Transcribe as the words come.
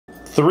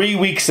3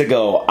 weeks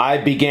ago, I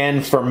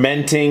began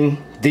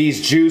fermenting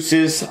these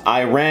juices.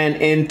 I ran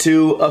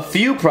into a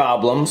few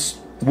problems,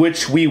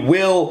 which we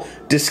will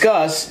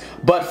discuss,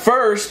 but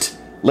first,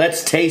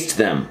 let's taste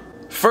them.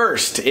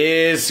 First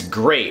is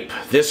grape.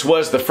 This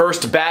was the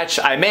first batch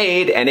I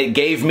made, and it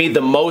gave me the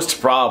most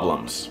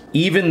problems.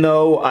 Even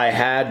though I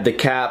had the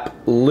cap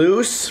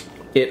loose,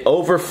 it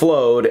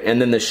overflowed,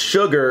 and then the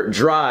sugar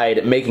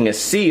dried, making a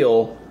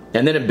seal,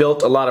 and then it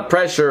built a lot of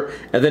pressure,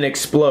 and then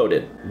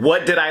exploded.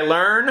 What did I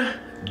learn?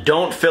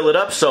 Don't fill it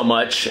up so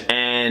much,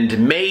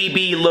 and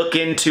maybe look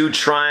into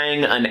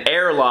trying an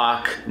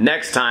airlock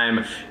next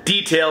time.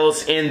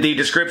 Details in the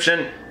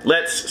description.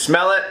 Let's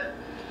smell it.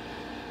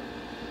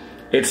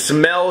 It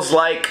smells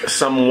like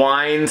some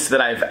wines that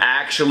I've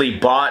actually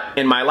bought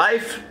in my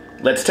life.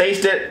 Let's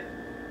taste it.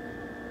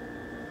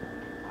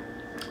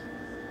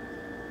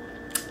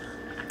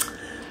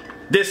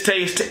 This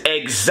tastes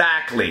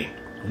exactly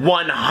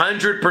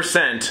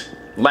 100%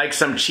 like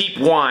some cheap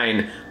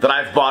wine that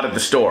I've bought at the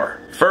store.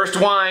 First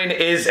wine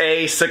is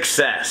a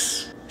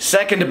success.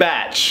 Second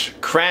batch,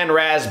 cran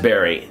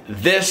raspberry.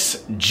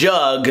 This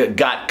jug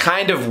got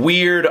kind of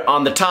weird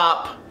on the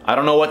top. I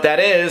don't know what that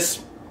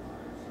is.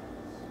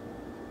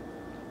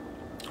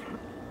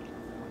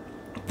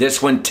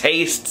 This one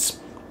tastes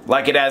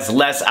like it has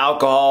less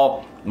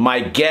alcohol. My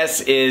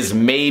guess is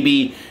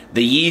maybe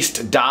the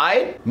yeast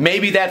died.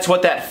 Maybe that's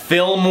what that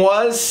film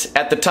was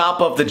at the top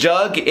of the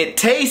jug. It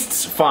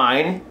tastes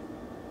fine,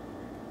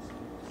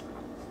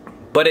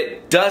 but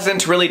it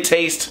doesn't really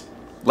taste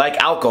like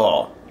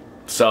alcohol.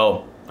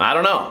 So, I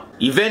don't know.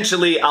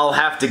 Eventually, I'll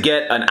have to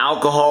get an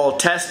alcohol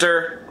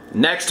tester.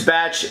 Next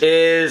batch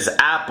is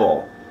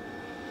apple.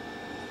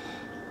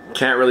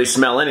 Can't really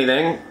smell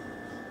anything.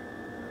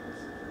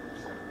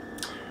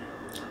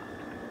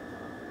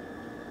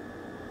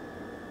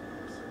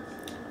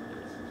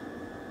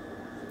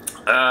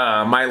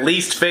 My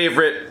least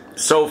favorite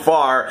so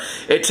far.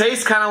 It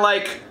tastes kind of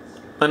like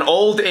an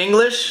Old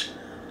English,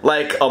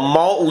 like a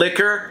malt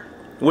liquor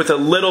with a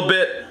little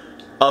bit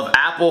of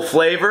apple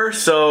flavor.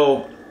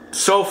 So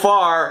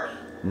far,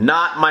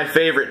 not my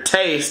favorite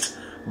taste,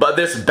 but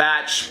this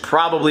batch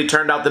probably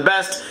turned out the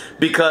best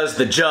because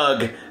the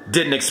jug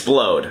didn't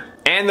explode.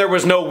 And there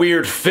was no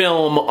weird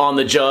film on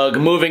the jug.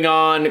 Moving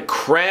on,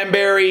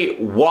 cranberry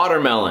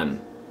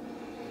watermelon.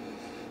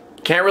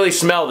 Can't really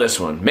smell this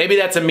one. Maybe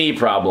that's a me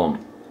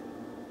problem.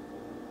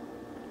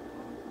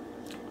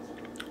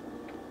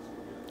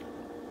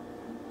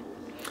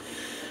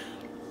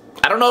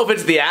 I don't know if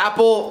it's the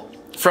apple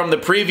from the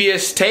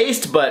previous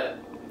taste, but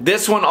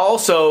this one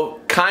also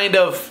kind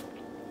of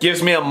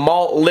gives me a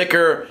malt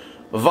liquor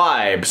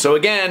vibe. So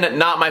again,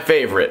 not my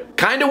favorite.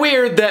 Kind of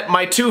weird that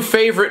my two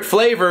favorite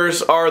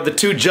flavors are the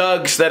two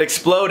jugs that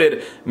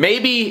exploded.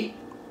 Maybe,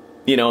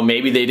 you know,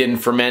 maybe they didn't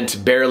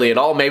ferment barely at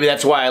all. Maybe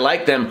that's why I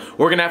like them.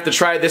 We're gonna have to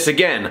try this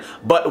again.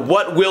 But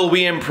what will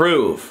we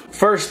improve?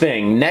 First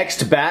thing,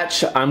 next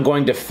batch, I'm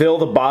going to fill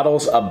the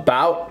bottles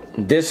about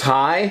this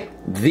high.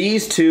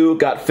 These two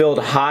got filled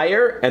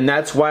higher, and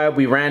that's why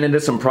we ran into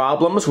some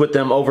problems with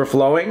them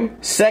overflowing.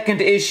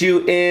 Second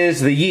issue is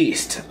the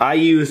yeast. I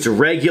used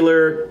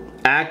regular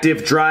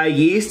active dry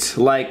yeast,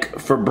 like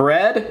for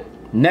bread.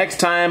 Next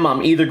time,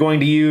 I'm either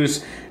going to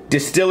use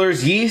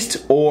distiller's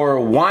yeast or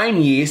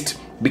wine yeast,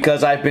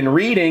 because I've been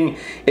reading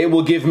it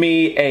will give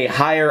me a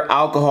higher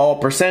alcohol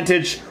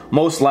percentage,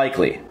 most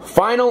likely.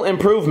 Final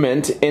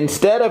improvement,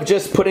 instead of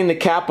just putting the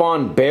cap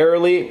on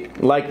barely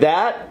like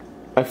that,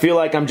 I feel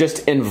like I'm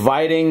just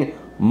inviting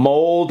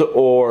mold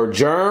or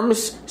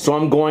germs, so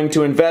I'm going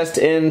to invest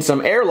in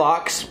some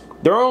airlocks.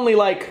 They're only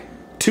like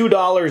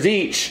 $2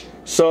 each,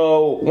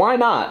 so why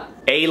not?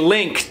 A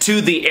link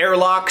to the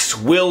airlocks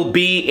will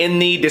be in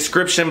the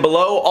description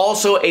below.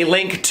 Also a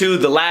link to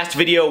the last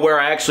video where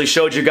I actually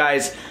showed you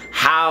guys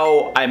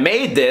how I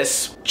made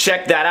this.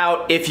 Check that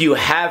out if you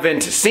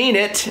haven't seen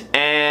it.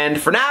 And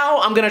for now,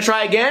 I'm gonna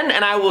try again,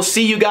 and I will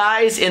see you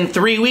guys in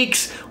 3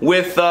 weeks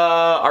with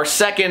our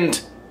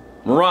second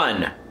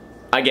run,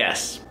 I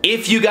guess.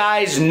 If you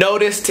guys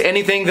noticed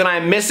anything that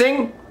I'm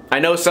missing, I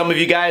know some of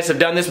you guys have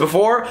done this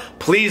before,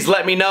 please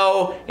let me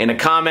know in a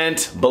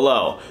comment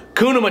below.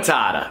 Kuna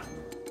Matata.